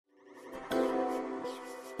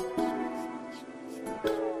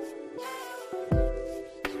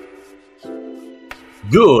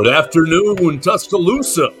Good afternoon,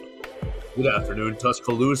 Tuscaloosa. Good afternoon,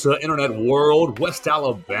 Tuscaloosa, Internet World, West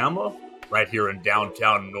Alabama, right here in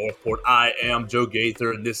downtown Northport. I am Joe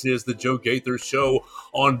Gaither, and this is the Joe Gaither Show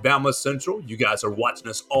on Bama Central. You guys are watching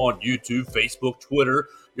us on YouTube, Facebook, Twitter.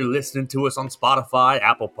 You're listening to us on Spotify,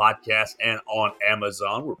 Apple Podcasts, and on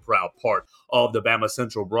Amazon. We're a proud part of the Bama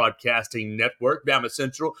Central Broadcasting Network. Bama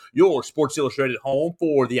Central, your Sports Illustrated home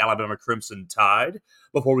for the Alabama Crimson Tide.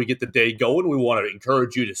 Before we get the day going, we want to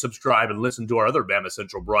encourage you to subscribe and listen to our other Bama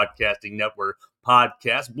Central Broadcasting Network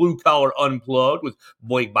podcast, Blue Collar Unplugged, with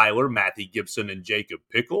Blake Byler, Matthew Gibson, and Jacob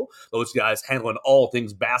Pickle. Those guys handling all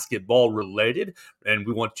things basketball related, and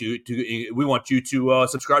we want you to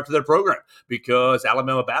subscribe to their program because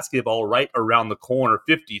Alabama basketball right around the corner,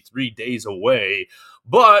 53 days away.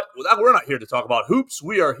 But we're not here to talk about hoops.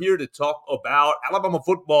 We are here to talk about Alabama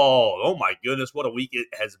football. Oh my goodness, what a week it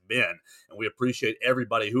has been. And we appreciate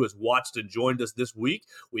everybody who has watched and joined us this week.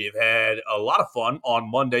 We have had a lot of fun on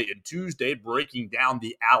Monday and Tuesday breaking down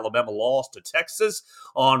the Alabama loss to Texas.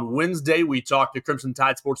 On Wednesday, we talked to Crimson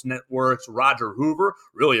Tide Sports Network's Roger Hoover,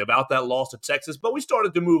 really about that loss to Texas. But we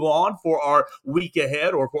started to move on for our week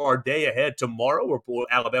ahead, or for our day ahead tomorrow, where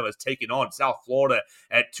Alabama is taking on South Florida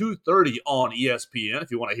at 2:30 on ESPN. If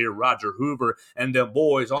you want to hear Roger Hoover and them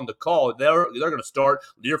boys on the call, they're going to start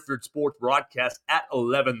Learfield Sports broadcast at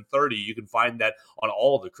 11:30. You can find that on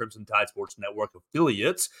all of the Crimson Tide Sports Network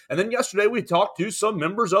affiliates. And then yesterday we talked to some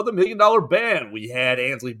members of the $1 Million Band. We had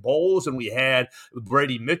Ansley Bowles and we had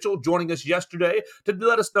Brady Mitchell joining us yesterday to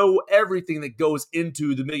let us know everything that goes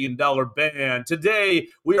into the $1 Million Band. Today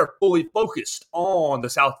we are fully focused on the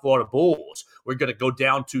South Florida Bulls. We're going to go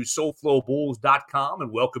down to SoFloBulls.com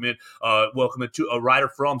and welcome in to a writer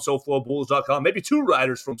from SoFloBulls.com, maybe two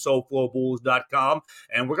writers from SoFloBulls.com,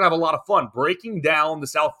 and we're going to have a lot of fun breaking down the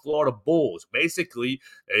South Florida Bulls. Basically,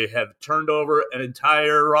 they have turned over an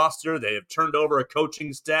entire roster. They have turned over a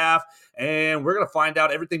coaching staff, and we're going to find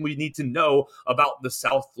out everything we need to know about the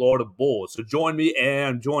South Florida Bulls. So join me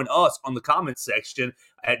and join us on the comments section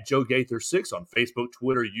at Joe Gaither6 on Facebook,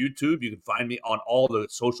 Twitter, YouTube. You can find me on all the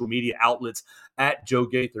social media outlets at Joe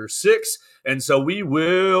Gaither6. And so we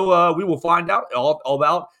will find out all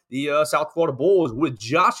about the South Florida Bulls with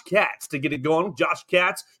Josh Katz to get it going. Josh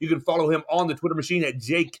Katz, you can follow him on the Twitter machine at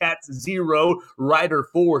JKatz0, writer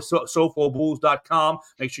for SoFloBulls.com.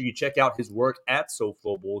 Make sure you check out his work at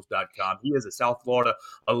SoFloBulls.com. He is a South Florida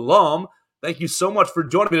alum. Thank you so much for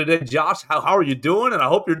joining me today, Josh. How are you doing? And I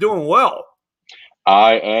hope you're doing well.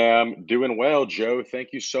 I am doing well, Joe. Thank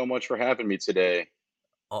you so much for having me today.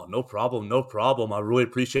 Oh, no problem. No problem. I really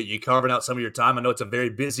appreciate you carving out some of your time. I know it's a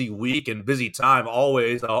very busy week and busy time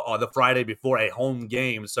always on the Friday before a home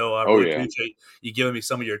game. So I really appreciate you giving me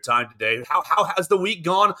some of your time today. How has the week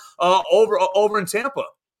gone over in Tampa?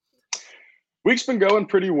 Week's been going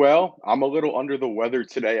pretty well. I'm a little under the weather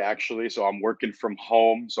today, actually, so I'm working from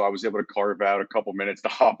home. So I was able to carve out a couple minutes to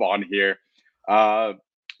hop on here.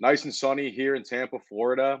 Nice and sunny here in Tampa,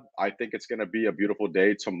 Florida. I think it's going to be a beautiful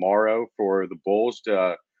day tomorrow for the Bulls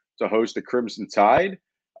to host the Crimson Tide.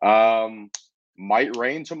 Might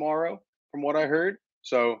rain tomorrow, from what I heard.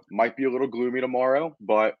 So might be a little gloomy tomorrow,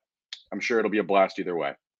 but I'm sure it'll be a blast either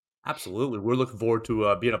way. Absolutely. We're looking forward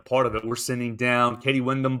to being a part of it. We're sending down Katie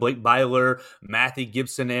Wyndham, Blake Byler, Matthew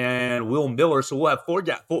Gibson, and Will Miller. So we'll have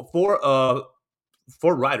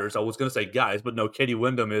four writers. I was going to say guys, but no, Katie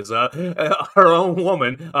Wyndham is her own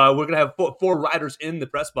woman. We're going to have four writers in the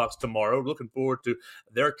press box tomorrow. Looking forward to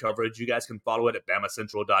their coverage. You guys can follow it at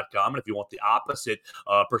BamaCentral.com. And if you want the opposite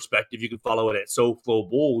perspective, you can follow it at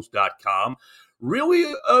SoFloBulls.com.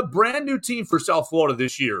 Really a brand new team for South Florida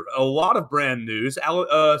this year. A lot of brand news.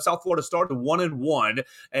 South Florida started 1-1,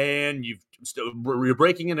 and you're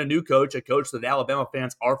breaking in a new coach, a coach that Alabama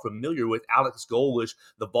fans are familiar with, Alex Golesh,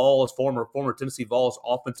 the Vols, former Tennessee Vols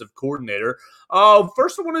offensive coordinator.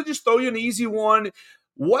 First, I want to just throw you an easy one.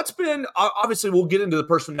 What's been, obviously, we'll get into the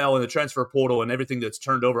personnel and the transfer portal and everything that's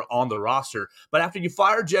turned over on the roster. But after you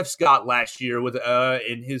fired Jeff Scott last year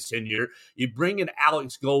in his tenure, you bring in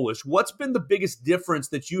Alex Golesh. What's been the biggest difference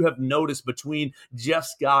that you have noticed between Jeff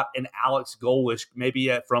Scott and Alex Golesh,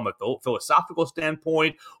 maybe from a philosophical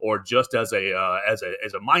standpoint or just as a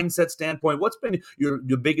mindset standpoint? What's been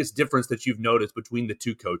your biggest difference that you've noticed between the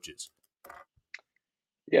two coaches?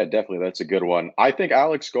 Yeah, definitely. That's a good one. I think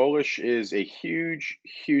Alex Golesh is a huge,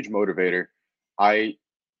 huge motivator. I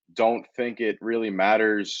don't think it really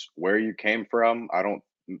matters where you came from. I don't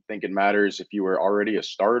think it matters if you were already a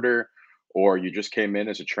starter or you just came in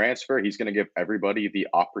as a transfer. He's going to give everybody the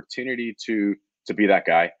opportunity to be that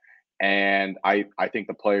guy. And I think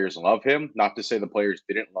the players love him. Not to say the players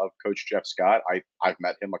didn't love Coach Jeff Scott. I've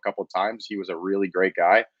met him a couple times. He was a really great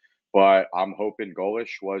guy. But I'm hoping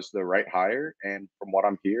Golish was the right hire. And from what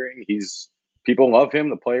I'm hearing, people love him,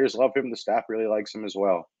 the players love him, the staff really likes him as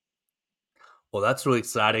well. Well, that's really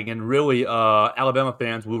exciting, and really, Alabama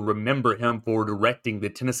fans will remember him for directing the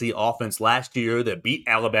Tennessee offense last year that beat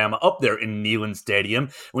Alabama up there in Neyland Stadium.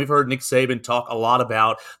 And we've heard Nick Saban talk a lot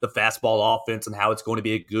about the fastball offense and how it's going to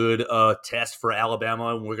be a good test for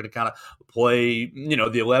Alabama, and we're going to kind of play,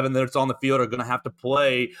 the 11 that's on the field are going to have to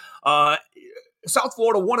play. South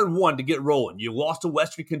Florida 1-1 to get rolling. You lost to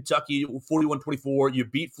Western Kentucky 41-24. You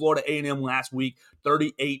beat Florida A&M last week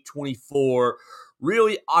 38-24.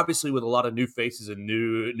 Really, obviously, with a lot of new faces and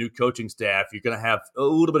new coaching staff, you're going to have a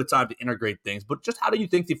little bit of time to integrate things. But just how do you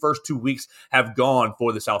think the first 2 weeks have gone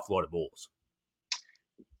for the South Florida Bulls?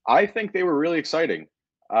 I think they were really exciting.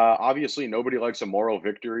 Obviously, nobody likes a moral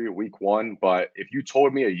victory week one, but if you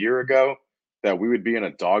told me a year ago that we would be in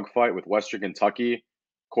a dogfight with Western Kentucky,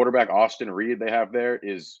 quarterback Austin Reed they have there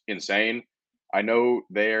is insane. I know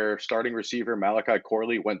their starting receiver Malachi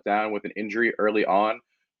Corley went down with an injury early on,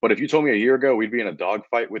 but if you told me a year ago we'd be in a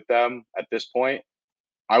dogfight with them at this point,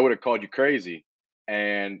 I would have called you crazy.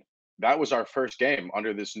 And that was our first game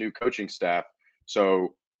under this new coaching staff.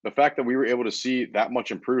 So the fact that we were able to see that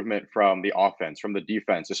much improvement from the offense, from the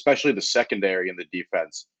defense, especially the secondary and the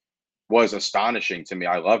defense, was astonishing to me.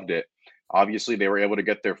 I loved it. Obviously, they were able to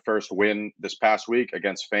get their first win this past week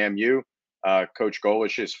against FAMU. Coach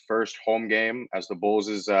Golish's first home game as the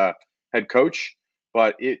Bulls' head coach.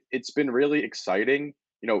 But it's been really exciting,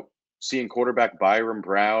 seeing quarterback Byron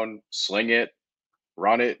Brown sling it,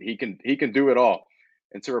 run it. He can do it all.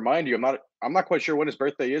 And to remind you, I'm not quite sure when his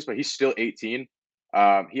birthday is, but he's still 18.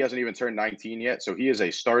 He hasn't even turned 19 yet, so he is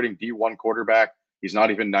a starting D1 quarterback. He's not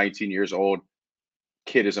even 19 years old.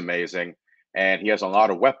 Kid is amazing, and he has a lot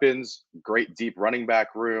of weapons. Great deep running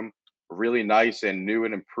back room, really nice and new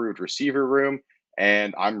and improved receiver room.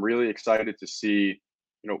 And I'm really excited to see,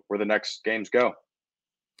 where the next games go.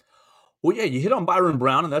 Well, yeah, you hit on Byron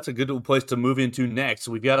Brown, and that's a good little place to move into next.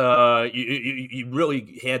 We've got you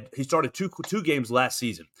really had he started two games last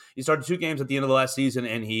season. He started 2 games at the end of the last season,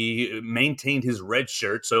 and he maintained his red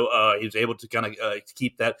shirt, so he was able to kind of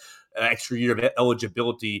keep that extra year of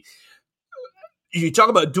eligibility. You talk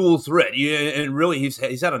about dual threat, and really he's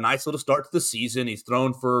had a nice little start to the season. He's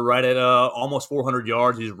thrown for right at almost 400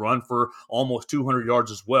 yards. He's run for almost 200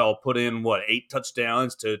 yards as well. Put in 8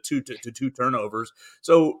 touchdowns to two turnovers.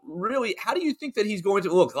 So really, how do you think that he's going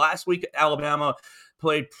to look? Last week, Alabama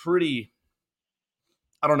played pretty,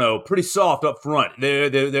 I don't know, pretty soft up front.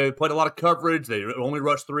 They played a lot of coverage. They only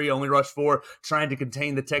rushed 3, only rushed 4, trying to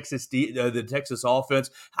contain the Texas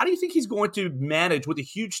offense. How do you think he's going to manage with a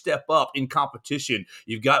huge step up in competition?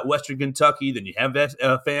 You've got Western Kentucky, then you have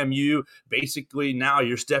FAMU. Basically, now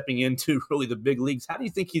you're stepping into really the big leagues. How do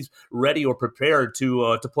you think he's ready or prepared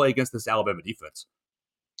to play against this Alabama defense?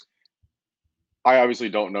 I obviously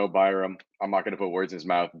don't know Byram. I'm not going to put words in his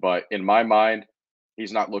mouth, but in my mind,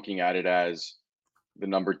 he's not looking at it as the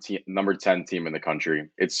number 10 team in the country.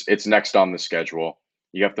 It's next on the schedule.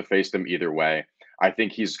 You have to face them either way. I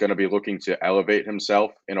think he's going to be looking to elevate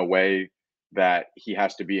himself in a way that he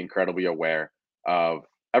has to be incredibly aware of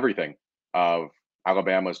everything, of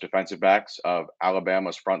Alabama's defensive backs, of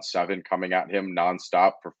Alabama's front seven coming at him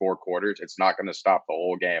nonstop for 4 quarters. It's not going to stop the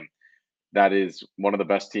whole game. That is one of the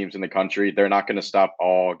best teams in the country. They're not going to stop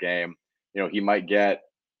all game. He might get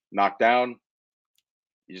knocked down.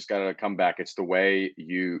 You just got to come back. It's the way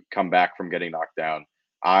you come back from getting knocked down.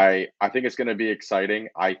 I think it's going to be exciting.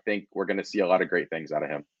 I think we're going to see a lot of great things out of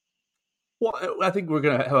him. Well, I think we're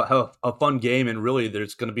going to have a fun game, and really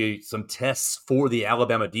there's going to be some tests for the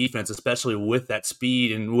Alabama defense, especially with that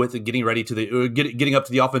speed and with getting ready to getting up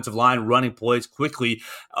to the offensive line, running plays quickly.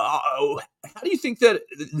 How do you think that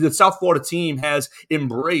the South Florida team has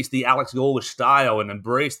embraced the Alex Golish style and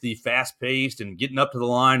embraced the fast-paced and getting up to the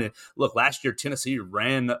line? And look, last year Tennessee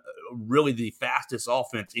ran really the fastest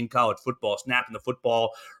offense in college football, snapping the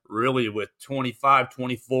football really with 25,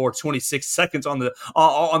 24, 26 seconds on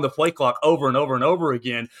the play clock over and over and over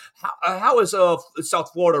again. How is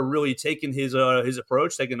South Florida really taken his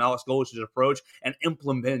approach, taken Alex Golish's approach, and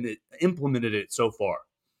implemented it so far?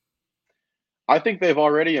 I think they've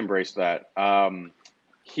already embraced that.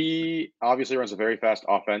 He obviously runs a very fast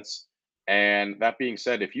offense. And that being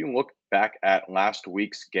said, if you look back at last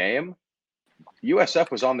week's game,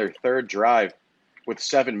 USF was on their third drive with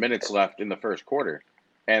 7 minutes left in the first quarter,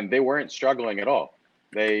 and they weren't struggling at all.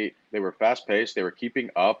 They were fast paced, they were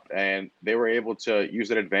keeping up, and they were able to use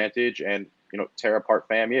that advantage and tear apart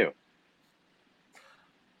FAMU.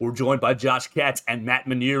 We're joined by Josh Katz and Matt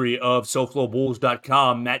Manuri of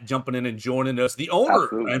SoFloBulls.com. Matt jumping in and joining us, the owner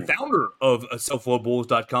and Absolutely. founder of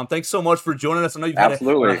SoFloBulls.com. Thanks so much for joining us. I know you've had a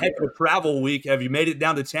Absolutely. heck of a travel week. Have you made it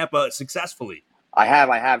down to Tampa successfully? I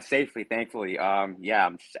have safely, thankfully. Yeah,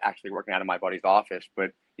 I'm just actually working out of my buddy's office. But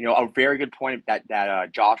a very good point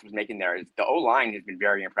that Josh was making there is the O line has been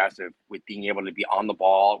very impressive with being able to be on the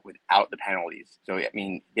ball without the penalties. So I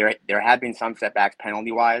mean, there have been some setbacks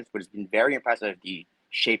penalty wise, but it's been very impressive the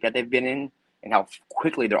shape that they've been in and how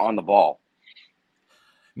quickly they're on the ball.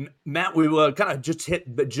 Matt, we kind of just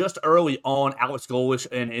hit just early on Alex Golesh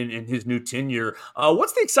and his new tenure.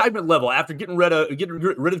 What's the excitement level after getting rid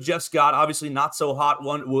of Jeff Scott? Obviously, not so hot.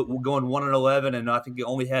 Going 1-11, and I think he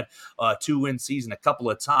only had a 2-win season a couple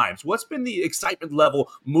of times. What's been the excitement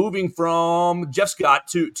level moving from Jeff Scott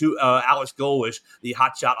to Alex Golesh, the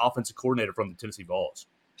hotshot offensive coordinator from the Tennessee Vols?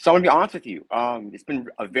 So I'm gonna be honest with you. It's been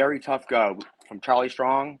a very tough go from Charlie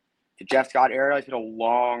Strong to Jeff Scott era. It's been a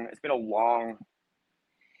long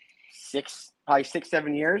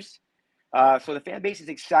 6-7 years. So the fan base is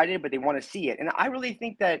excited, but they want to see it. And I really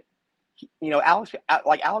think that, Alex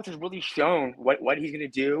has really shown what he's going to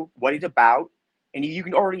do, what he's about. And you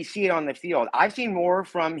can already see it on the field. I've seen more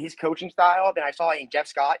from his coaching style than I saw in Jeff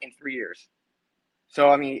Scott in 3 years. So,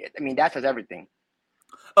 I mean, that says everything.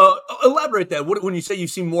 Elaborate that. When you say you've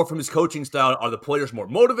seen more from his coaching style, are the players more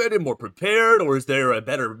motivated, more prepared, or is there a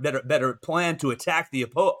better plan to attack the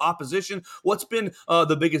opposition? What's been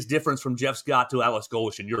the biggest difference from Jeff Scott to Alex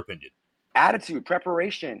Golesh, in your opinion? Attitude,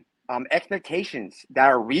 preparation, expectations that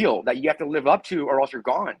are real that you have to live up to, or else you're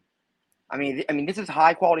gone. I mean, this is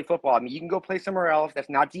high quality football. I mean, you can go play somewhere else that's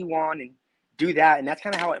not D1 and do that, and that's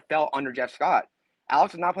kind of how it felt under Jeff Scott.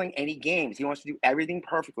 Alex is not playing any games. He wants to do everything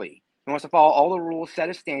perfectly. He wants to follow all the rules, set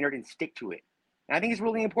a standard, and stick to it. And I think it's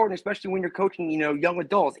really important, especially when you're coaching, young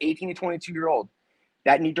adults, 18 to 22-year-old,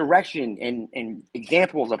 that need direction and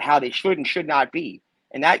examples of how they should and should not be.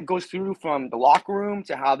 And that goes through from the locker room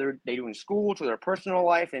to how they do in school, to their personal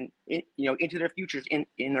life, and into their futures in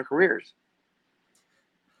their careers.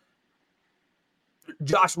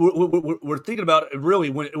 Josh, we're thinking about it really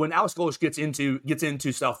when Alex Golesh gets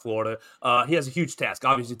into South Florida. He has a huge task,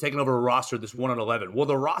 obviously taking over a roster this 1-11. Well,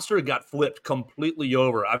 the roster got flipped completely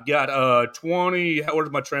over. I've got 20. Where's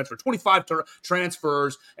my transfer? 25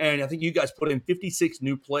 transfers, and I think you guys put in 56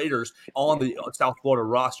 new players on the South Florida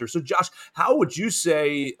roster. So, Josh, how would you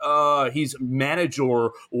say he's managed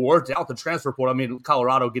or worked out the transfer portal? I mean,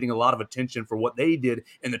 Colorado getting a lot of attention for what they did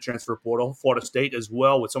in the transfer portal. Florida State as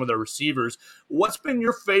well with some of their receivers. What's been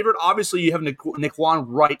your favorite? Obviously, you have Naquan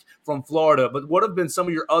Wright from Florida, but what have been some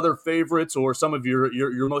of your other favorites or some of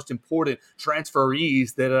your most important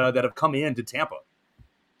transferees that have come into Tampa?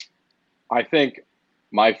 I think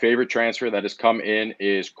my favorite transfer that has come in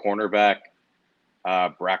is cornerback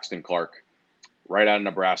Braxton Clark, right out of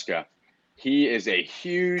Nebraska. He is a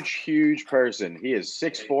huge person. He is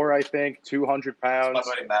 6'4", I think, 200 pounds.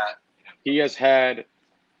 He has had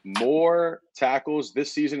more tackles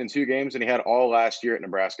this season in 2 games than he had all last year at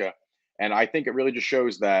Nebraska. And I think it really just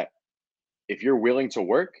shows that if you're willing to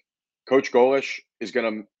work, Coach Golesh is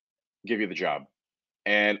going to give you the job.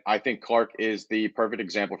 And I think Clark is the perfect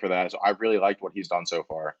example for that. So I really liked what he's done so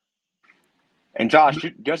far. And Josh,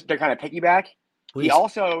 just to kind of piggyback, Please. He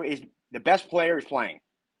also is the best player is playing.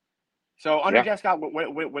 So under Jeff Scott,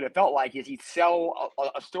 what it felt like is he'd sell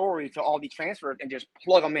a story to all these transfers and just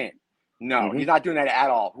plug them in. No, he's not doing that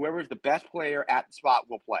at all. Whoever's the best player at the spot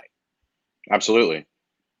will play. Absolutely.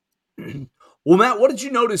 Well, Matt, what did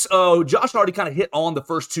you notice? Josh already kind of hit on the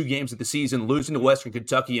first 2 games of the season, losing to Western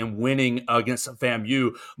Kentucky and winning against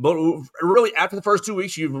FAMU. But really, after the first 2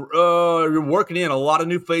 weeks, you're working in a lot of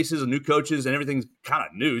new faces and new coaches, and everything's kind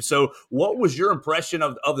of new. So what was your impression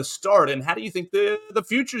of the start, and how do you think the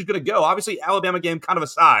future is going to go? Obviously, Alabama game kind of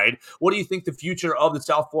aside, what do you think the future of the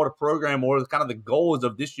South Florida program or kind of the goals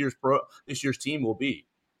of this year's team will be?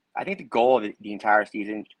 I think the goal of the entire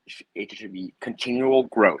season should be continual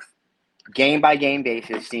growth. Game by game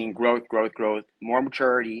basis, seeing growth, more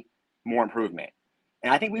maturity, more improvement.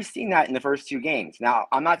 And I think we've seen that in the first 2 games. Now,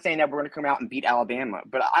 I'm not saying that we're going to come out and beat Alabama,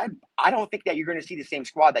 but I don't think that you're going to see the same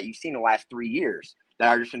squad that you've seen the last 3 years that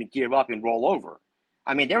are just going to give up and roll over.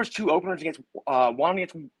 I mean, there was 2 openers against one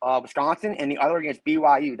against Wisconsin and the other against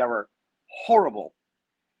BYU that were horrible.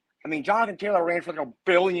 I mean, Jonathan Taylor ran for like 1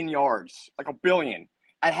 billion yards, like 1 billion.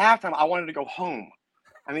 At halftime, I wanted to go home.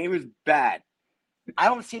 I mean, it was bad. I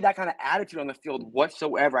don't see that kind of attitude on the field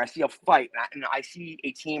whatsoever. I see a fight, and I see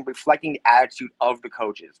a team reflecting the attitude of the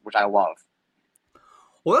coaches, which I love.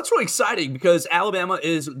 Well, that's really exciting because Alabama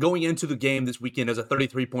is going into the game this weekend as a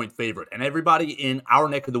 33-point favorite. And everybody in our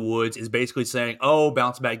neck of the woods is basically saying, oh,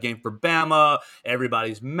 bounce back game for Bama.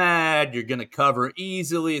 Everybody's mad. You're going to cover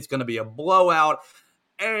easily. It's going to be a blowout.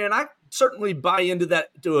 And I certainly buy into that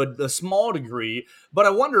to a small degree. But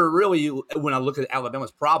I wonder, really, when I look at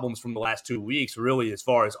Alabama's problems from the last 2 weeks, really, as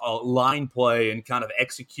far as line play and kind of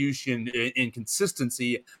execution and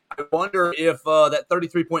consistency, I wonder if that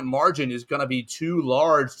 33-point margin is going to be too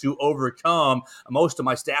large to overcome. Most of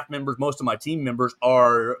my staff members, most of my team members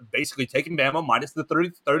are basically taking Bama minus the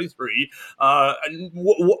 33.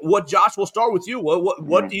 What Josh, we'll start with you.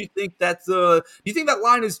 What do you think that's? Do you think that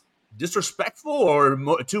line is disrespectful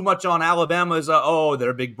or too much on Alabama's? They're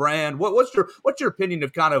a big brand. What's your opinion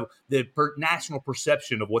of kind of the national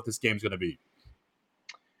perception of what this game's going to be?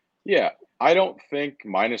 Yeah, I don't think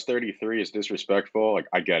minus 33 is disrespectful. Like,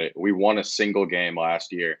 I get it. We won a single game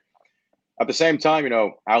last year. At the same time,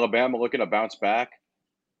 Alabama looking to bounce back.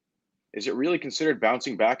 Is it really considered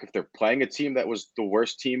bouncing back if they're playing a team that was the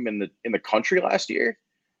worst team in the country last year?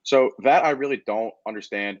 So that I really don't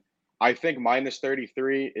understand. I think minus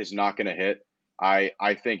 33 is not going to hit. I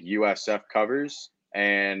think USF covers,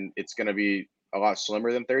 and it's going to be a lot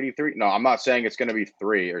slimmer than 33. No, I'm not saying it's going to be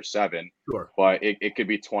 3 or 7, Sure. but it could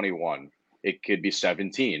be 21. It could be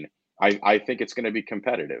 17. I think it's going to be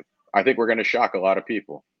competitive. I think we're going to shock a lot of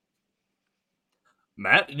people.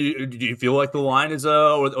 Matt, do you feel like the line is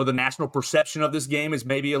or the national perception of this game is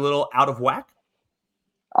maybe a little out of whack?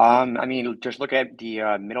 Just look at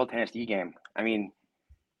the Middle Tennessee game.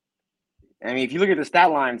 If you look at the stat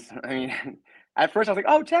lines, at first I was like,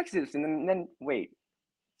 oh, Texas, and then wait.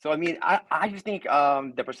 So I just think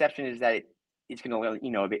the perception is that it's going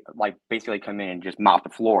to basically come in and just mop the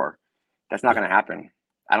floor. That's not going to happen.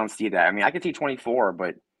 I don't see that. I could see 24,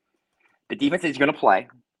 but the defense is going to play.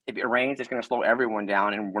 If it rains, it's going to slow everyone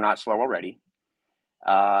down, and we're not slow already.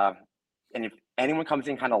 And if anyone comes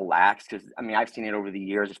in kind of lax, because I've seen it over the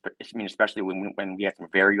years. Especially when we had some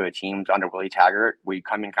very good teams under Willie Taggart, where you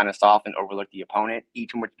come in kind of soft and overlook the opponent, eat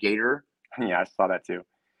too much gator. Yeah, I saw that too.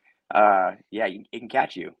 It can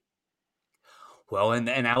catch you. Well, and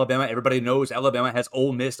Alabama, everybody knows Alabama has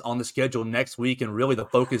Ole Miss on the schedule next week, and really the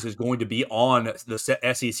focus is going to be on the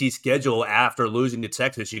SEC schedule after losing to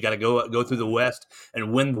Texas. You got to go through the West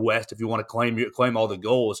and win the West if you want to claim all the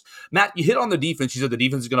goals. Matt, you hit on the defense. You said the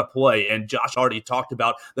defense is going to play, and Josh already talked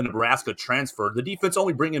about the Nebraska transfer. The defense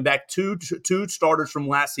only bringing back two starters from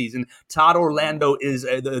last season. Todd Orlando is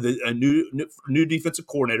a new defensive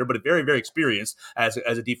coordinator, but a very, very experienced as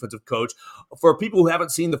a defensive coach. For people who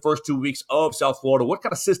haven't seen the first 2 weeks of South Florida, what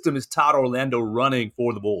kind of system is Todd Orlando running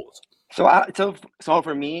for the Bulls? So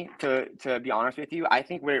for me, to be honest with you, I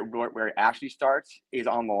think where it actually starts is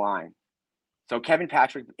on the line. So Kevin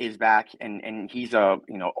Patrick is back, and he's a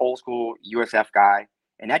old school USF guy,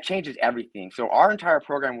 and that changes everything. So our entire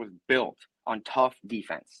program was built on tough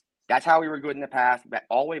defense. That's how we were good in the past,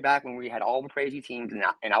 all the way back when we had all the crazy teams,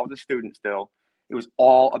 and I was a student still. It was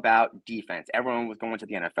all about defense. Everyone was going to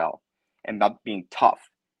the NFL and about being tough.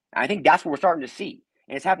 And I think that's what we're starting to see.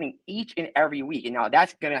 And it's happening each and every week. And now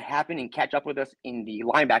that's going to happen and catch up with us in the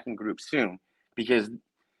linebacking group soon. Because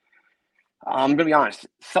I'm going to be honest,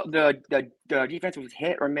 so the defense was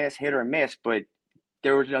hit or miss, but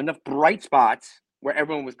there was enough bright spots where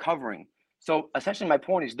everyone was covering. So essentially my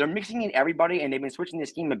point is they're mixing in everybody, and they've been switching the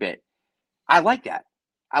scheme a bit. I like that.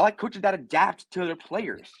 I like coaches that adapt to their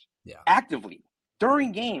players actively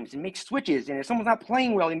during games and make switches. And if someone's not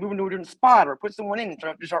playing well, they move into a different spot or put someone in and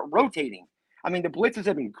start rotating. The blitzes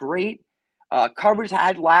have been great. Coverage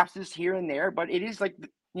had lapses here and there, but it is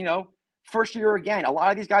first year again. A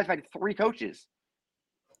lot of these guys have had 3 coaches.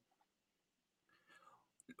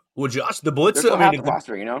 Well, Josh, the blitz.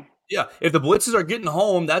 Roster, Yeah, if the blitzes are getting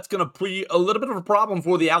home, that's going to be a little bit of a problem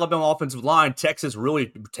for the Alabama offensive line. Texas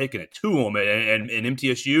really taking it to them, and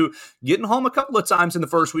MTSU getting home a couple of times in the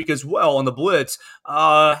first week as well on the blitz.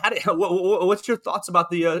 What's your thoughts about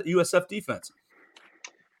the USF defense?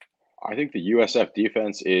 I think the USF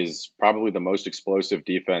defense is probably the most explosive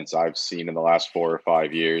defense I've seen in the last 4 or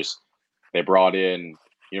 5 years. They brought in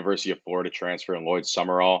University of Florida transfer and Lloyd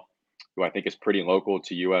Summerall, who I think is pretty local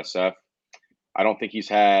to USF. I don't think he's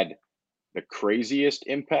had the craziest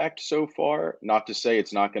impact so far. Not to say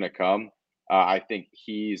it's not going to come. I think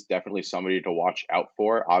he's definitely somebody to watch out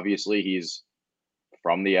for. Obviously, he's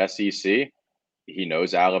from the SEC. He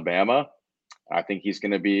knows Alabama. I think he's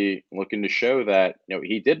going to be looking to show that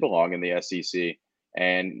he did belong in the SEC,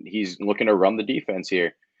 and he's looking to run the defense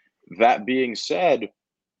here. That being said,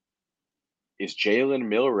 is Jalen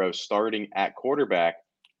Milroe starting at quarterback,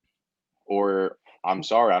 or I'm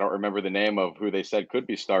sorry, I don't remember the name of who they said could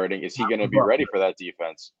be starting. Is he going to be ready Buckner. for that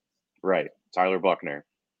defense? Right, Tyler Buckner.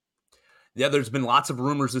 Yeah, there's been lots of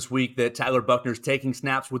rumors this week that Tyler Buckner's taking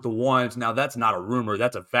snaps with the ones. Now that's not a rumor,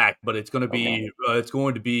 that's a fact, but it's going to Okay.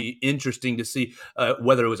 be interesting to see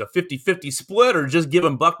whether it was a 50-50 split or just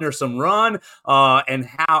giving Buckner some run, and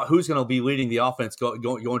who's going to be leading the offense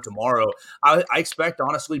going tomorrow. I expect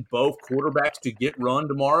honestly both quarterbacks to get run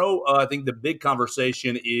tomorrow. I think the big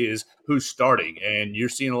conversation is who's starting, and you're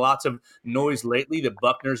seeing lots of noise lately that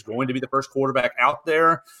Buckner's going to be the first quarterback out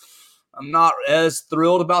there. I'm not as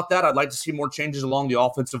thrilled about that. I'd like to see more changes along the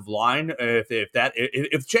offensive line.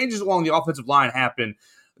 If changes along the offensive line happen,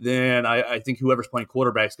 then I think whoever's playing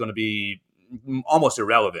quarterback is going to be almost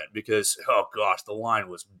irrelevant because, oh gosh, the line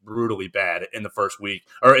was brutally bad in the first week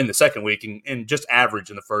or in the second week and just average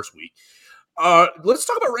in the first week. Let's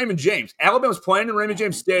talk about Raymond James. Alabama's playing in Raymond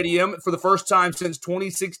James Stadium for the first time since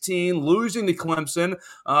 2016, losing to Clemson,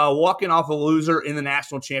 walking off a loser in the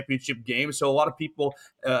national championship game. So a lot of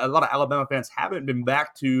Alabama fans haven't been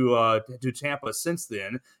back to Tampa since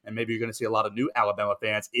then, and maybe you're going to see a lot of new Alabama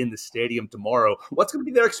fans in the stadium tomorrow. What's going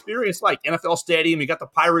to be their experience like? NFL Stadium, you got the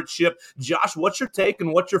pirate ship. Josh, what's your take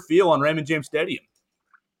and what's your feel on Raymond James Stadium?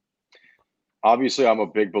 Obviously, I'm a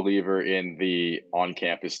big believer in the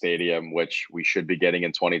on-campus stadium, which we should be getting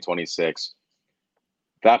in 2026.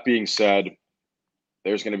 That being said,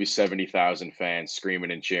 there's going to be 70,000 fans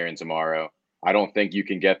screaming and cheering tomorrow. I don't think you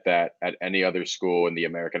can get that at any other school in the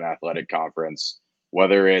American Athletic Conference,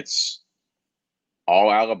 whether it's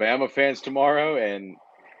all Alabama fans tomorrow and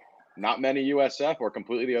not many USF or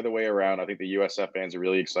completely the other way around. I think the USF fans are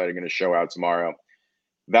really excited, going to show out tomorrow.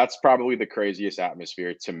 That's probably the craziest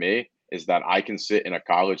atmosphere to me is that I can sit in a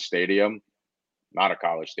college stadium, not a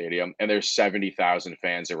college stadium, and there's 70,000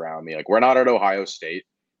 fans around me. Like, we're not at Ohio State.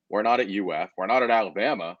 We're not at UF. We're not at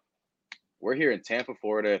Alabama. We're here in Tampa,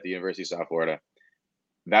 Florida at the University of South Florida.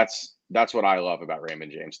 That's what I love about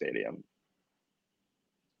Raymond James Stadium.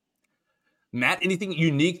 Matt, anything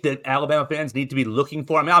unique that Alabama fans need to be looking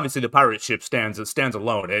for? I mean, obviously the pirate ship stands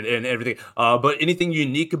alone and everything. But anything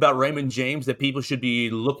unique about Raymond James that people should be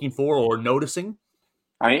looking for or noticing?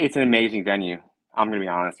 I mean, it's an amazing venue. I'm going to be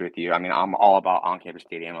honest with you. I mean, I'm all about on-campus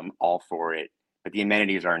stadium. I'm all for it. But the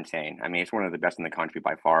amenities are insane. I mean, it's one of the best in the country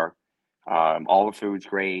by far. All the food's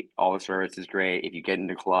great. All the service is great. If you get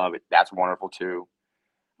into the club, that's wonderful too.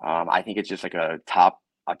 I think it's just like a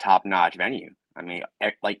top-notch venue. I mean,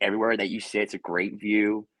 like everywhere that you sit, it's a great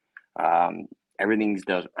view. I mean,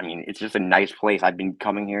 it's just a nice place. I've been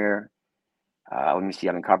coming here. Let me see.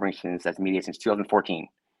 I've been covering that's media since 2014.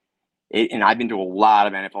 And I've been to a lot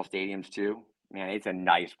of NFL stadiums too. Man, it's a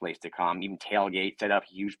nice place to come. Even tailgate, set up,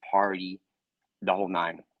 huge party, the whole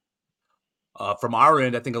nine. From our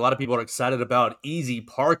end, I think a lot of people are excited about easy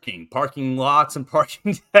parking lots and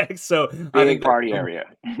parking decks. So I Big think party area.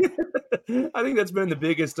 I think that's been the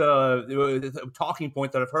biggest talking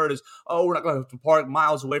point that I've heard is, oh, we're not going to have to park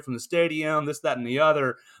miles away from the stadium, this, that, and the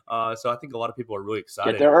other. So I think a lot of people are really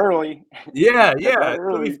excited. Get there early. Yeah, Get there it's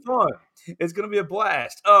going to be fun. It's going to be a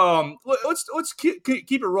blast. Let's keep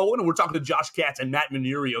it rolling. We're talking to Josh Katz and Matt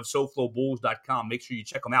Manuri of SoFloBulls.com. Make sure you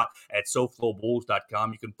check them out at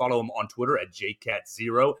SoFloBulls.com. You can follow them on Twitter at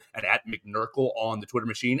JCat0 and at McNurkle on the Twitter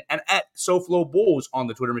machine and at SoFloBulls on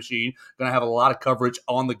the Twitter machine. Going to have a lot of coverage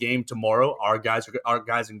on the game tomorrow. Our guys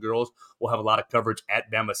and girls will have a lot of coverage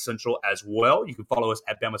at Bama Central as well. You can follow us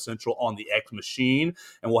at Bama Central on the X machine,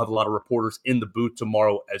 and we'll have a lot of reporters in the booth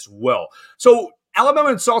tomorrow as well. So Alabama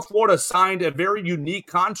and South Florida signed a very unique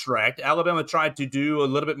contract. Alabama tried to do a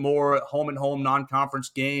little bit more home-and-home non-conference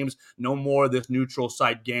games, no more of this neutral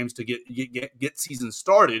site games to get season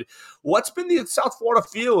started. What's been the South Florida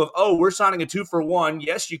feel of, oh, we're signing a 2-for-1?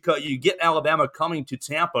 Yes, you get Alabama coming to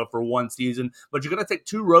Tampa for one season, but you're going to take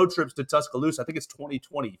 2 road trips to Tuscaloosa. I think it's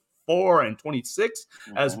 2024 and 26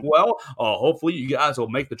 as well. Hopefully you guys will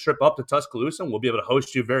make the trip up to Tuscaloosa and we'll be able to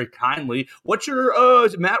host you very kindly. What's your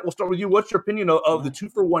Matt, we'll start with you. What's your opinion of the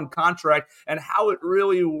 2-for-1 contract and how it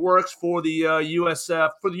really works for the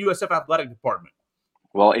USF athletic department?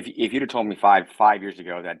 Well, if you'd have told me five years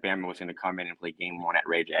ago that Bama was going to come in and play game 1 at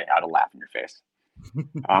Ray J, I'd have laughed in your face.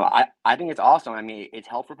 I think it's awesome. I mean, it's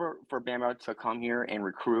helpful for Bama to come here and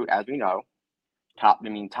recruit, as we know. Top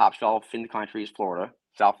shelf in the country is Florida.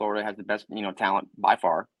 South Florida has the best, talent by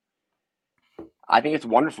far. I think it's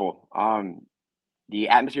wonderful. The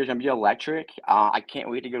atmosphere is going to be electric. I can't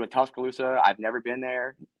wait to go to Tuscaloosa. I've never been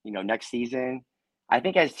there. Next season. I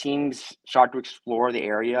think as teams start to explore the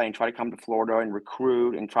area and try to come to Florida and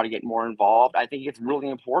recruit and try to get more involved, I think it's really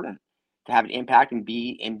important to have an impact and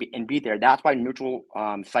be there. That's why neutral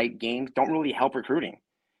site games don't really help recruiting.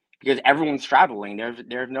 because everyone's traveling.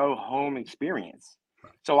 There's no home experience.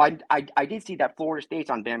 So I did see that Florida State's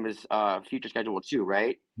on Bama's future schedule too,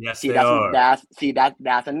 right? Yes, See, they are.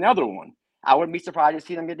 that's another one. I wouldn't be surprised to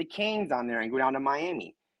see them get the Canes on there and go down to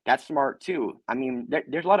Miami. That's smart too. I mean,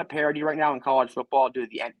 there's a lot of parity right now in college football due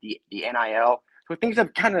to the NIL. So things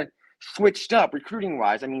have kind of switched up recruiting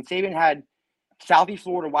wise. I mean, Saban had Southeast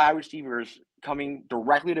Florida wide receivers coming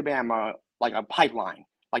directly to Bama like a pipeline.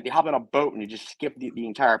 Like they hop on a boat and you just skip the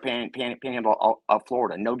entire panhandle of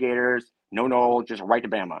Florida. No Gators, no Knowles, just right to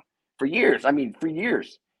Bama. For years. I mean, for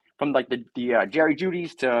years. From like the Jerry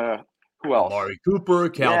Judy's to who else? Amari Cooper,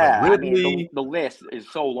 Calvin Yeah, I mean, Ridley. the list is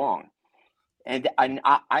so long. And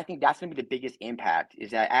I think that's going to be the biggest impact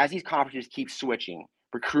is that as these conferences keep switching,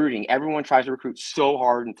 recruiting, everyone tries to recruit so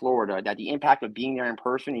hard in Florida that the impact of being there in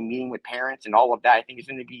person and meeting with parents and all of that, I think it's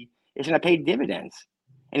going to pay dividends.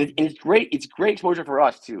 And it's great. It's great exposure for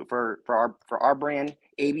us too, for our brand,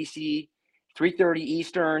 ABC, 3:30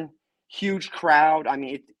 Eastern, huge crowd. I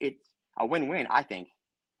mean, it's a win-win, I think.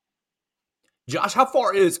 Josh, how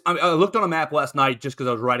far is I looked on a map last night just because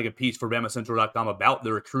I was writing a piece for BamaCentral.com about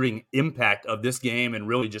the recruiting impact of this game and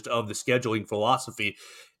really just of the scheduling philosophy.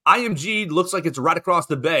 IMG looks like it's right across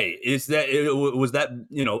the bay. Was that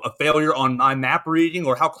a failure on my map reading,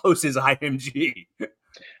 or how close is IMG?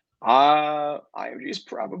 IMG is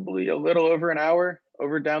probably a little over an hour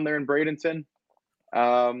over down there in Bradenton.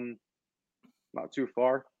 Not too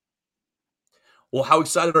far. Well, how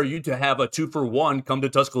excited are you to have a 2-for-1 come to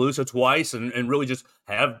Tuscaloosa twice and really just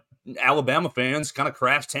have Alabama fans kind of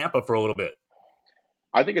crash Tampa for a little bit?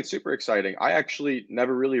 I think it's super exciting. I actually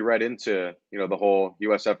never really read into, the whole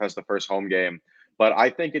USF has the first home game, but I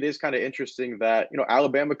think it is kind of interesting that,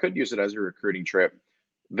 Alabama could use it as a recruiting trip.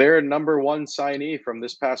 Their number one signee from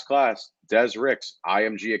this past class, Des Ricks,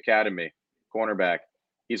 IMG Academy, cornerback.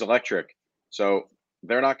 He's electric. So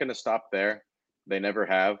they're not going to stop there. They never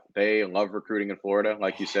have. They love recruiting in Florida,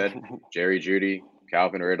 like you said. Jerry Judy,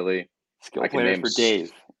 Calvin Ridley. Skill players for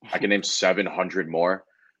days. I can name 700 more.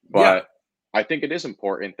 But I think it is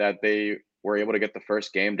important that they were able to get the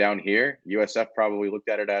first game down here. USF probably looked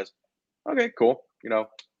at it as, okay, cool.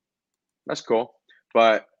 That's cool.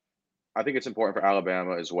 But I think it's important for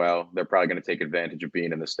Alabama as well. They're probably going to take advantage of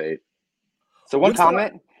being in the state. So one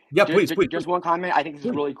comment. Yeah, please. Just one comment. I think this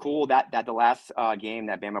is really cool that the last game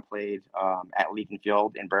that Bama played at Lincoln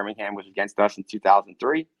Field in Birmingham was against us in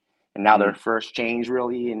 2003. And now their first change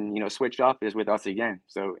really and, switched up is with us again.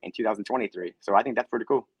 So in 2023. So I think that's pretty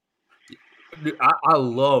cool. I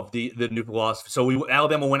love the new philosophy. So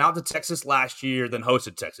Alabama went out to Texas last year, then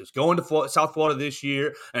hosted Texas. Going to South Florida this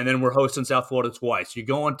year, and then we're hosting South Florida twice. You're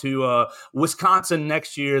going to Wisconsin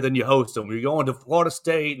next year, then you host them. You're going to Florida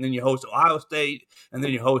State, and then you host Ohio State, and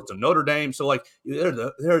then you host them. Notre Dame. So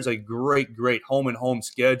there's a great home and home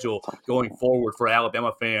schedule going forward for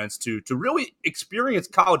Alabama fans to really experience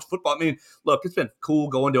college football. I mean, look, it's been cool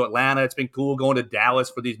going to Atlanta. It's been cool going to Dallas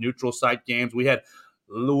for these neutral site games. We had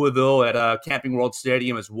Louisville at Camping World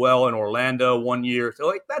Stadium as well in Orlando one year.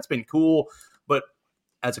 So that's been cool. But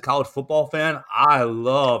as a college football fan, I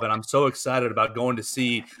love and I'm so excited about going to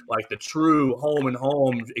see the true home and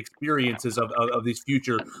home experiences of these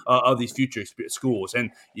future schools.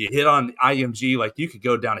 And you hit on IMG, you could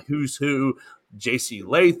go down to who's who. J.C.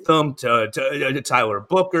 Latham to Tyler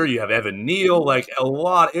Booker. You have Evan Neal. A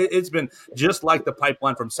lot. It's been just like the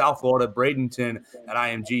pipeline from South Florida. Bradenton at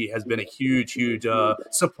IMG has been a huge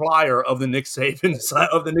supplier of the Nick Saban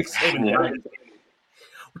dynasty.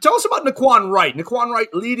 Tell us about Naquan Wright. Naquan Wright,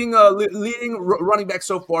 leading running back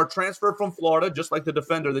so far, transferred from Florida, just like the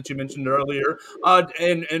defender that you mentioned earlier,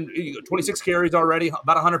 and 26 carries already,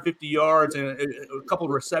 about 150 yards, and a couple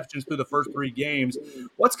of receptions through the first 3 games.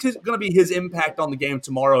 What's going to be his impact on the game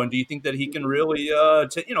tomorrow, and do you think that he can really,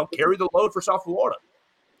 carry the load for South Florida?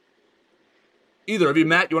 Either of you,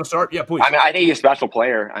 Matt, you want to start? Yeah, please. I mean, I think he's a special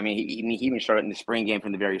player. I mean, he even started in the spring game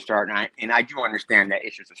from the very start, and I do understand that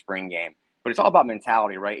it's just a spring game. But it's all about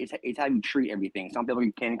mentality, right? It's how you treat everything. Some people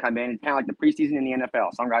can come in. It's kind of like the preseason in the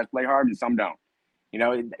NFL. Some guys play hard and some don't.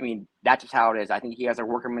 I mean, that's just how it is. I think he has a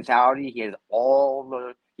worker mentality. He has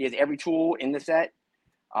every tool in the set.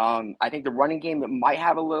 I think the running game might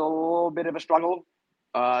have a little bit of a struggle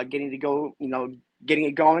getting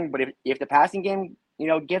it going. But if the passing game,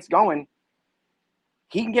 gets going,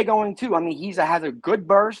 he can get going too. I mean, he has a good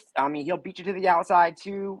burst. I mean, he'll beat you to the outside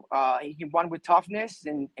too. He can run with toughness,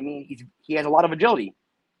 and I mean, he has a lot of agility.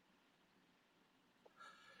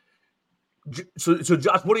 So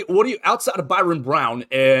Josh, what do you outside of Byron Brown,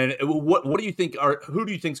 and what do you think who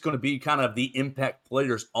do you think is going to be kind of the impact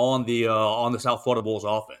players on the South Florida Bulls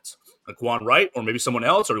offense? Naquan Wright, or maybe someone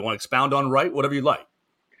else, or you want to expound on Wright, whatever you like.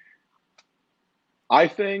 I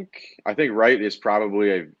think Wright is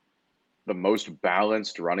probably the most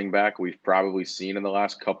balanced running back we've probably seen in the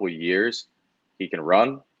last couple of years. He can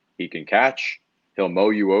run, he can catch, he'll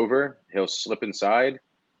mow you over, he'll slip inside.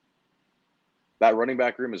 That running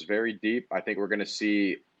back room is very deep. I think we're going to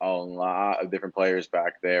see a lot of different players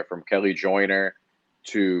back there, from Kelly Joyner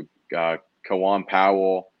to Kawan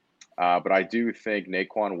Powell. But I do think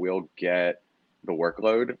Naquan will get the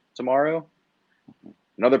workload tomorrow.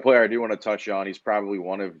 Another player I do want to touch on, he's probably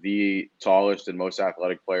one of the tallest and most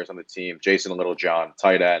athletic players on the team, Jason Littlejohn,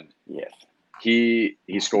 tight end. Yes. He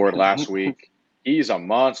scored last week. He's a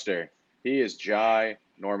monster. He is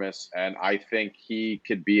ginormous, and I think he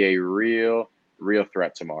could be a real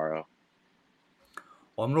threat tomorrow.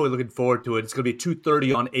 Well, I'm really looking forward to it. It's going to be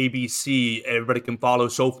 2:30 on ABC. Everybody can follow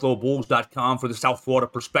SoFloBulls.com for the South Florida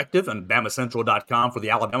perspective and BamaCentral.com for the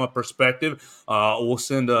Alabama perspective. I'll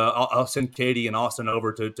send Katie and Austin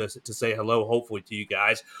over to say hello, hopefully, to you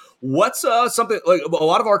guys. What's something like a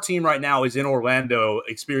lot of our team right now is in Orlando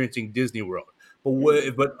experiencing Disney World.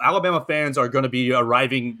 But Alabama fans are going to be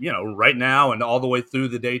arriving, right now and all the way through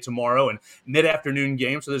the day tomorrow and mid-afternoon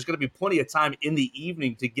game. So there's going to be plenty of time in the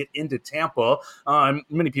evening to get into Tampa.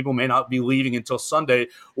 Many people may not be leaving until Sunday.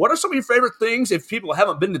 What are some of your favorite things if people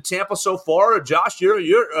haven't been to Tampa so far? Josh, you're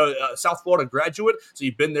a South Florida graduate, so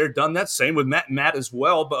you've been there, done that. Same with Matt as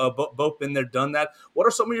well, both been there, done that. What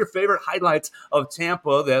are some of your favorite highlights of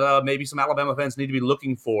Tampa that maybe some Alabama fans need to be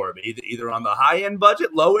looking for, either on the high-end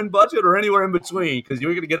budget, low-end budget, or anywhere in between? Because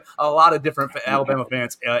you're going to get a lot of different Alabama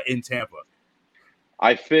fans in Tampa.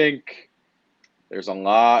 I think there's a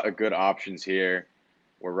lot of good options here.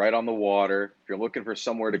 We're right on the water. If you're looking for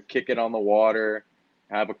somewhere to kick it on the water,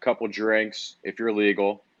 have a couple drinks, if you're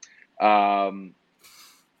legal,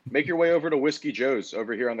 make your way over to Whiskey Joe's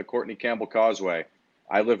over here on the Courtney Campbell Causeway.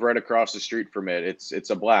 I live right across the street from it. It's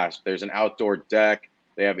a blast. There's an outdoor deck.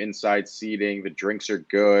 They have inside seating. The drinks are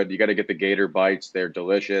good. You got to get the gator bites. They're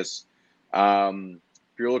delicious.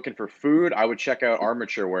 If you're looking for food, I would check out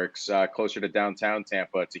Armature Works closer to downtown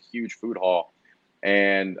Tampa. It's a huge food hall.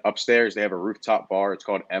 And upstairs, they have a rooftop bar. It's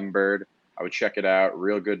called M-Bird. I would check it out.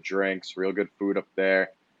 Real good drinks, real good food up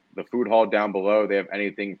there. The food hall down below, they have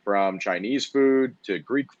anything from Chinese food to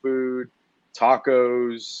Greek food,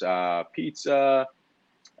 tacos, pizza.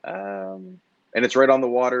 And it's right on the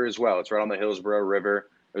water as well. It's right on the Hillsborough River.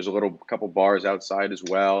 There's a couple bars outside as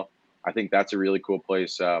well. I think that's a really cool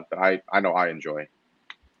place that I know I enjoy.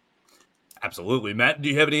 Absolutely. Matt, do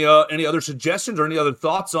you have any other suggestions or any other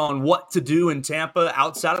thoughts on what to do in Tampa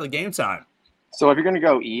outside of the game time? So if you're going to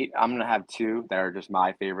go eat, I'm going to have two that are just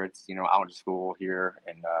my favorites. I went to school here,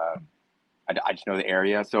 and I just know the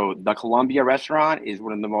area. So the Columbia restaurant is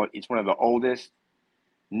one of the oldest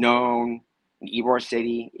known in Ybor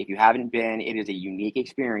City. If you haven't been, it is a unique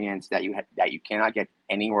experience that you cannot get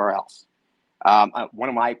anywhere else. One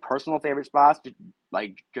of my personal favorite spots,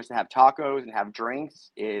 just to have tacos and have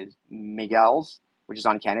drinks, is Miguel's, which is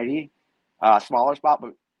on Kennedy. Smaller spot,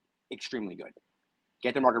 but extremely good.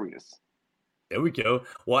 Get the margaritas. There we go.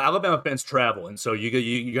 Well, Alabama fans travel, and so you're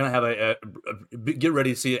going to have get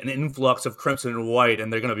ready to see an influx of crimson and white,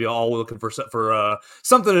 and they're going to be all looking for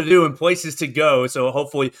something to do and places to go. So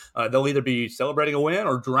hopefully they'll either be celebrating a win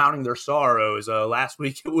or drowning their sorrows. Last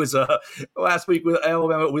week with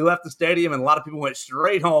Alabama, we left the stadium, and a lot of people went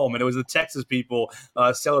straight home, and it was the Texas people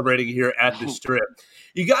celebrating here at the Strip.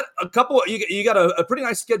 You got you got a pretty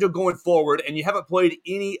nice schedule going forward, and you haven't played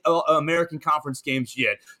any American Conference games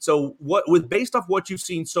yet. So based off what you've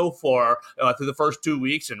seen so far through the first 2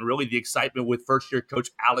 weeks, and really the excitement with first-year coach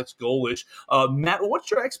Alex Golesh, Matt,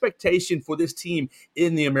 what's your expectation for this team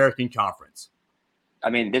in the American Conference?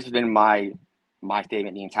 I mean, this has been my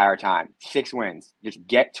statement the entire time. 6 wins. Just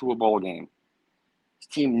get to a bowl game. This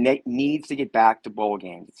team needs to get back to bowl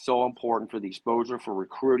games. It's so important for the exposure, for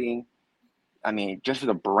recruiting. I mean, just for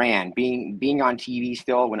the brand, being on TV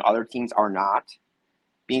still when other teams are not,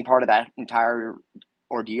 being part of that entire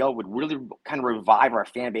ordeal would really kind of revive our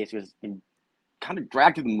fan base, who's been kind of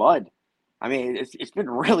dragged through the mud. I mean, it's been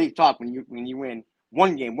really tough when you win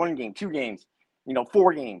one game, 2 games,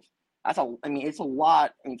 4 games. It's a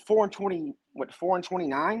lot. I mean, 4-29.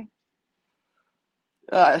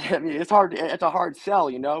 I mean, it's hard. It's a hard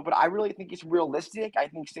sell, But I really think it's realistic. I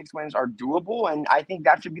think 6 wins are doable, and I think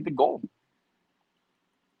that should be the goal.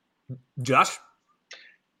 Josh?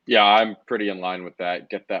 Yeah, I'm pretty in line with that.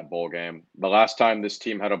 Get that bowl game. The last time this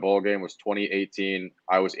team had a bowl game was 2018.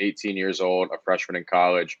 I was 18 years old, a freshman in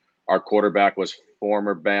college. Our quarterback was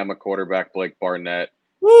former Bama quarterback Blake Barnett.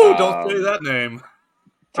 Woo, don't say that name.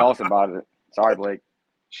 Tell us about it. Sorry, Blake.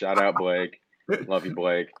 Shout out, Blake. Love you,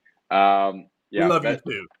 Blake. We love you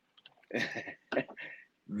too.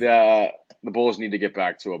 the Bulls need to get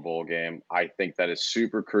back to a bowl game. I think that is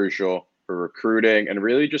super crucial for recruiting and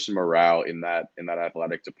really just morale in that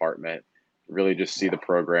athletic department. Really just see the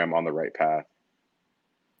program on the right path.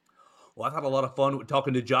 Well, I've had a lot of fun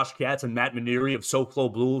talking to Josh Katz and Matt Manuri of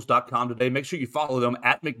SoFloBulls.com today. Make sure you follow them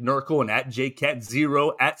at McNurkle and at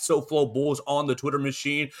JCat0 at SoFloBulls on the Twitter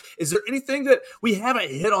machine. Is there anything that we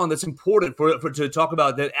haven't hit on that's important for to talk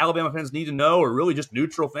about that Alabama fans need to know, or really just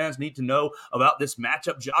neutral fans need to know about this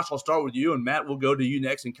matchup? Josh, I'll start with you, and Matt, we'll go to you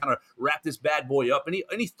next and kind of wrap this bad boy up.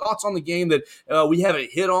 Any thoughts on the game that we haven't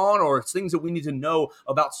hit on, or things that we need to know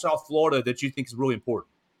about South Florida that you think is really important?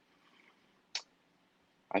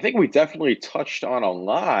 I think we definitely touched on a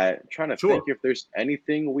lot. I'm trying to Sure. think if there's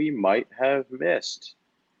anything we might have missed.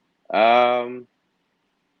 There's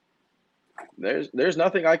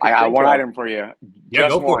nothing I can I got think one of. item for you. Yeah,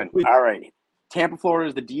 Just go for one. it, please. All right. Tampa, Florida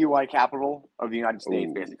is the DUI capital of the United States,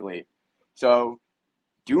 Ooh. basically. So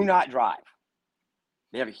do not drive.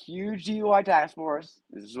 They have a huge DUI task force.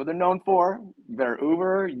 This is what they're known for. You better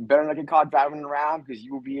Uber. You better not get caught driving around because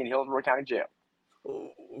you will be in Hillsborough County Jail.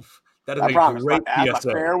 That is I promise. great That's PSA.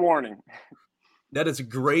 a fair warning. That is a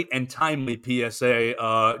great and timely PSA.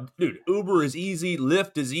 Dude, Uber is easy.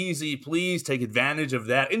 Lyft is easy. Please take advantage of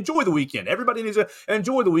that. Enjoy the weekend. Everybody needs to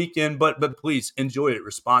enjoy the weekend, but please enjoy it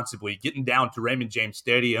responsibly. Getting down to Raymond James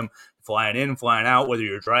Stadium, flying in, flying out, whether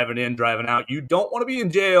you're driving in, driving out, you don't want to be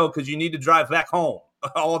in jail because you need to drive back home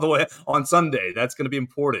all the way on Sunday. That's going to be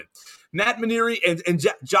important. Matt Manuri and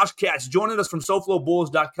Josh Katz joining us from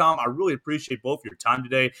SoFloBulls.com. I really appreciate both of your time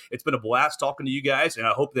today. It's been a blast talking to you guys, and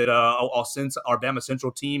I hope that I'll send our Bama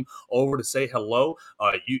Central team over to say hello.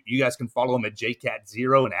 You guys can follow them at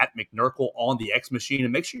JCat0 and at McNurkle on the X Machine,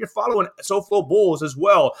 and make sure you're following SoFlo Bulls as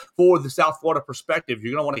well for the South Florida perspective.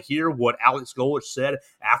 You're going to want to hear what Alex Golich said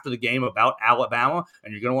after the game about Alabama,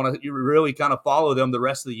 and you're going to want to really kind of follow them the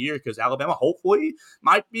rest of the year because Alabama hopefully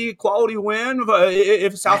might be a quality win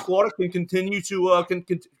if South Florida can continue to can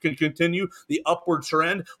continue the upward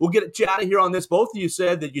trend. We'll get you out of here on this. Both of you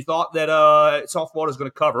said that you thought that South Florida is going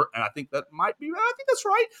to cover, and I think that might be. I think that's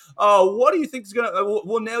right. What do you think is going to?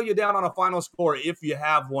 We'll nail you down on a final score if you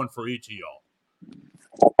have one for each of y'all.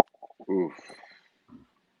 Oof.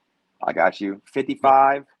 I got you.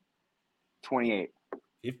 55-28.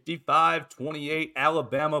 55-28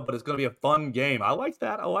 Alabama, but it's going to be a fun game. I like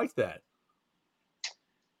that.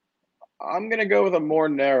 I'm going to go with a more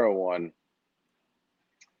narrow one.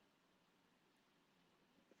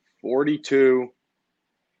 42-20,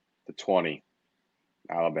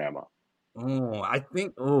 Alabama. Oh, I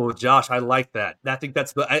think. Oh, Josh, I like that. I think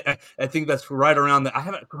that's the. I think that's right around the. I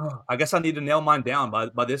haven't. I guess I need to nail mine down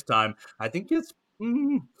by this time. I think it's.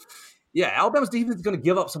 Yeah, Alabama's defense is going to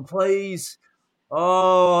give up some plays.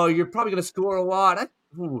 Oh, you're probably going to score a lot.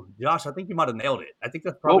 Josh, I think you might have nailed it. I think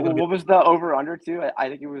that's probably going to be. What was the over-under, too? I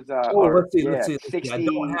think it was Let's see. 60, I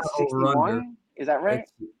don't have over-under. 61? Is that right?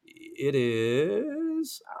 It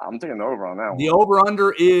is. I'm taking the over on that one. The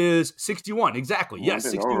over-under is 61. Exactly. Yes,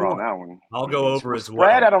 61. Over on that one. I'll go over as well.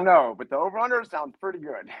 Spread, I don't know, but the over-under sounds pretty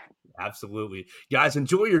good. Absolutely. Guys,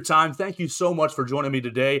 enjoy your time. Thank you so much for joining me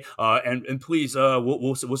today. And please,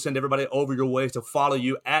 we'll send everybody over your way to follow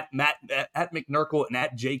you at McNurkle and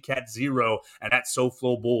at JCat0 and at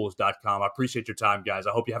SoFloBulls.com. I appreciate your time, guys.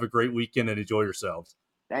 I hope you have a great weekend and enjoy yourselves.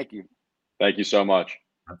 Thank you. Thank you so much.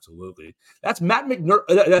 Absolutely. That's Matt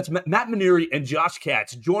Manuri and Josh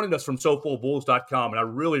Katz joining us from SoFloBulls.com, and I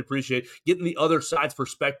really appreciate getting the other side's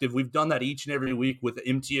perspective. We've done that each and every week with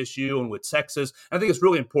MTSU and with Texas. And I think it's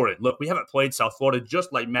really important. Look, we haven't played South Florida,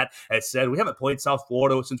 just like Matt has said. We haven't played South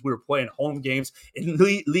Florida since we were playing home games in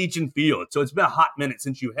Legion Field. So it's been a hot minute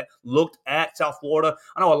since you looked at South Florida.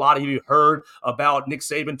 I know a lot of you heard about Nick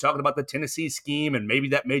Saban talking about the Tennessee scheme, and maybe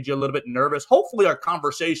that made you a little bit nervous. Hopefully our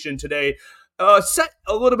conversation today set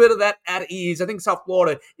a little bit of that at ease. I think South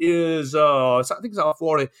Florida is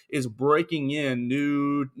breaking in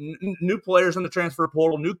new players in the transfer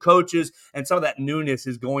portal, new coaches, and some of that newness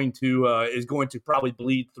is going to probably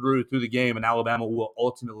bleed through the game, and Alabama will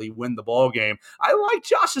ultimately win the ball game. I like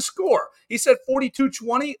Josh's score. He said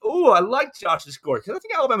 42-20. Oh, I like Josh's score because I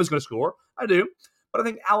think Alabama's going to score. I do. But I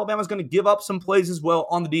think Alabama's going to give up some plays as well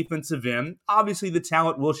on the defensive end. Obviously, the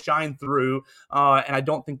talent will shine through, and I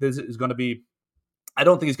don't think this is going to be I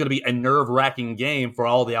don't think it's going to be a nerve-wracking game for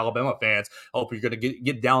all the Alabama fans. I hope you're going to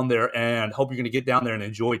get down there and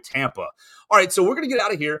enjoy Tampa. All right, so we're going to get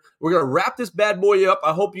out of here. We're going to wrap this bad boy up.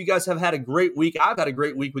 I hope you guys have had a great week. I've had a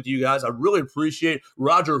great week with you guys. I really appreciate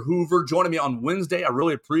Roger Hoover joining me on Wednesday. I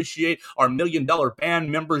really appreciate our $1 Million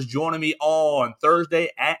Band members joining me on Thursday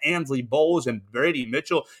at Ansley Bowles and Brady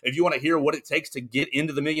Mitchell. If you want to hear what it takes to get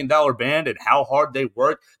into the $1 Million Band and how hard they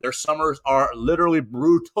work, their summers are literally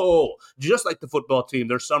brutal. Just like the football team,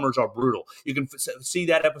 their summers are brutal. You can see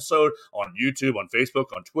that episode on YouTube, on Facebook,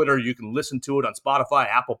 on Twitter. You can listen to it on Spotify,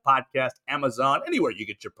 Apple Podcast, Amazon, anywhere you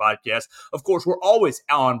get your podcast. Of course, we're always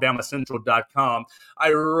on BamaCentral.com.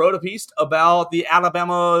 I wrote a piece about the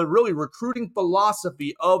Alabama really recruiting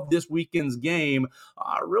philosophy of this weekend's game.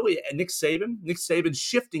 Really, Nick Saban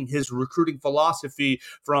shifting his recruiting philosophy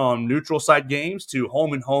from neutral site games to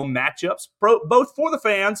home and home matchups, both for the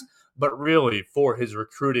fans, but really for his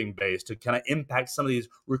recruiting base to kind of impact some of these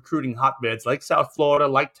recruiting hotbeds like South Florida,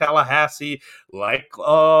 like Tallahassee, like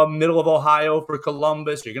middle of Ohio for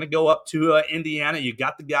Columbus. You're going to go up to Indiana. You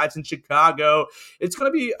got the guys in Chicago. It's going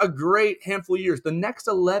to be a great handful of years. The next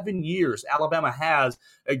 11 years, Alabama has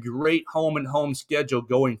a great home and home schedule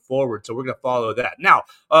going forward. So we're going to follow that. Now,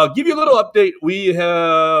 give you a little update. We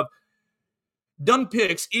have done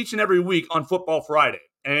picks each and every week on Football Friday.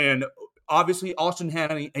 And obviously, Austin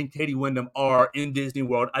Hannity and Katie Wyndham are in Disney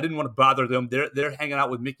World. I didn't want to bother them. They're hanging out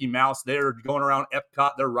with Mickey Mouse. They're going around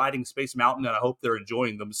Epcot. They're riding Space Mountain, and I hope they're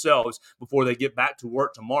enjoying themselves before they get back to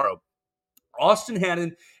work tomorrow. Austin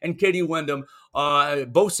Hannon and Katie Wyndham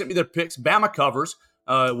both sent me their picks. Bama covers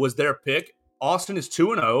was their pick. Austin is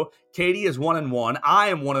 2-0. Katie is 1-1. I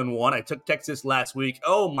am 1-1. I took Texas last week.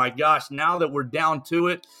 Oh, my gosh. Now that we're down to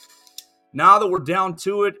it,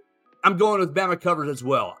 I'm going with Bama covers as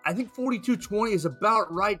well. I think 42-20 is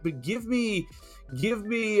about right, but give me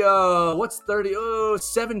what's 30? Oh,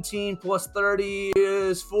 17 plus 30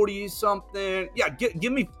 is 40 something. Yeah,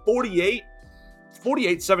 give me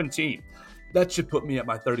 48-17. That should put me at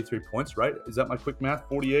my 33 points, right? Is that my quick math?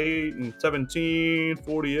 48 and 17,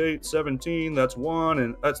 48, 17, that's 1,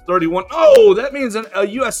 and that's 31. Oh, that means a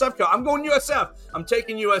USF count. I'm going USF. I'm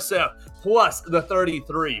taking USF plus the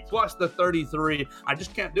 33. I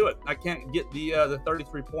just can't do it. I can't get the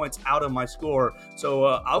 33 points out of my score. So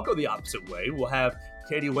I'll go the opposite way. We'll have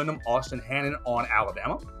Katie Wyndham, Austin Hannon on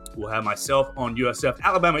Alabama. We'll have myself on USF.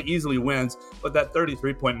 Alabama easily wins, but that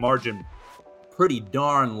 33-point margin, pretty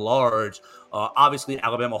darn large. Obviously,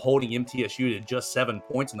 Alabama holding MTSU to just 7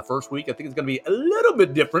 points in the first week. I think it's going to be a little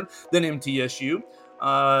bit different than MTSU,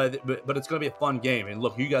 but it's going to be a fun game. And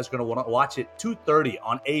look, you guys are going to want to watch it 2:30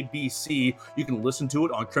 on ABC. You can listen to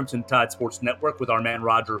it on Crimson Tide Sports Network with our man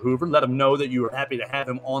Roger Hoover. Let him know that you are happy to have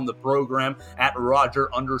him on the program at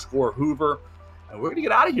Roger_Hoover. And we're going to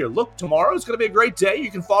get out of here. Look, tomorrow is going to be a great day.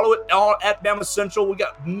 You can follow it all at Bama Central. We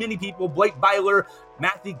got many people, Blake Byler,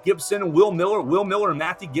 Matthew Gibson, Will Miller. Will Miller and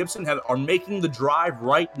Matthew Gibson are making the drive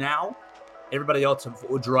right now. Everybody else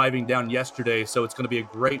was driving down yesterday, so it's going to be a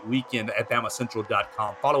great weekend at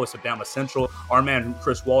BamaCentral.com. Follow us at Bama Central. Our man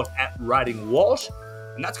Chris Walsh at Riding Walsh.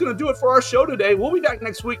 And that's going to do it for our show today. We'll be back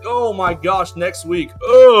next week. Oh, my gosh, next week.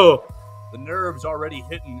 Oh, the nerves already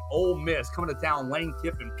hitting Ole Miss, coming to town. Lane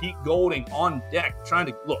Kiffin, Pete Golding on deck,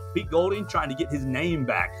 Pete Golding trying to get his name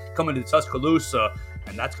back, coming to Tuscaloosa,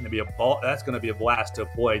 and that's going to be a blast to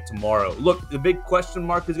play tomorrow. Look, the big question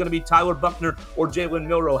mark is going to be Tyler Buckner or Jalen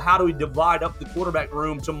Milroe. How do we divide up the quarterback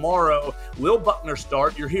room tomorrow? Will Buckner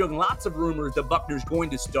start? You're hearing lots of rumors that Buckner's going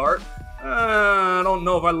to start. I don't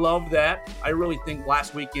know if I love that. I really think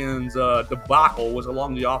last weekend's debacle was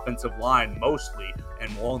along the offensive line mostly,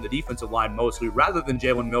 and along the defensive line mostly, rather than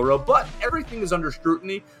Jalen Milroe. But everything is under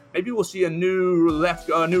scrutiny. Maybe we'll see a new left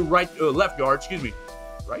guard.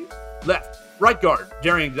 Right guard,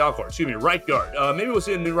 Darian Dalcourt, right guard. Maybe we'll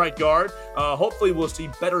see a new right guard. Hopefully we'll see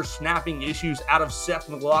better snapping issues out of Seth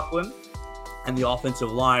McLaughlin. And the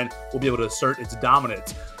offensive line will be able to assert its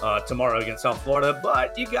dominance tomorrow against South Florida.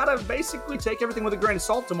 But you got to basically take everything with a grain of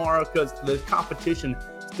salt tomorrow, because the competition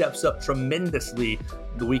steps up tremendously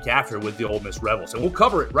the week after with the Ole Miss Rebels. And we'll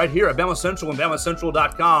cover it right here at Bama Central and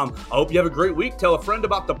BamaCentral.com. I hope you have a great week. Tell a friend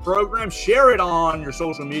about the program. Share it on your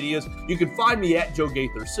social medias. You can find me at Joe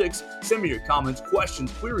Gaither6. Send me your comments,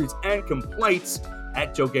 questions, queries, and complaints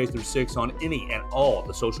at Joe Gaither6 on any and all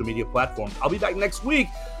the social media platforms. I'll be back next week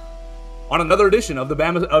on another edition of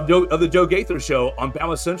the Joe Gaither Show on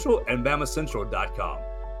Bama Central and BamaCentral.com.